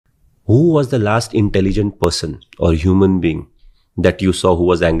Who was the last intelligent person or human being that you saw who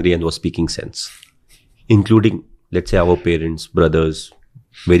was angry and was speaking sense? Including, let's say, our parents, brothers,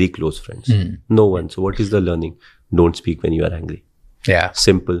 very close friends. No one. So what is the learning? Don't speak when you are angry. Yeah.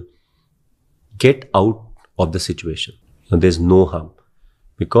 Simple. Get out of the situation. There's no harm.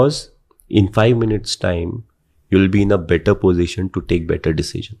 Because in 5 minutes time, you'll be in a better position to take better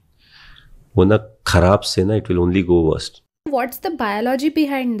decision. When a kharab se na, it will only go worse. What's the biology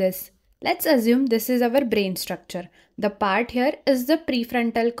behind this? Let's assume this is our brain structure. The part here is the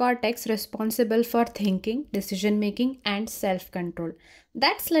prefrontal cortex responsible for thinking, decision making, and self control.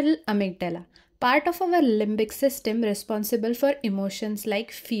 That's little amygdala, part of our limbic system responsible for emotions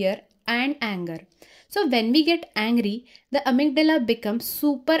like fear and anger. So, when we get angry, the amygdala becomes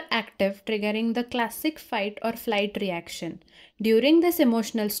super active, triggering the classic fight or flight reaction. During this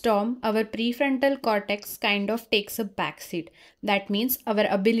emotional storm, our prefrontal cortex kind of takes a backseat. That means our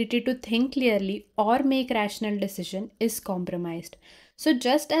ability to think clearly or make rational decision is compromised. So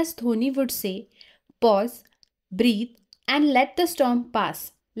just as Dhoni would say, pause, breathe, and let the storm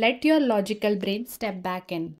pass. Let your logical brain step back in.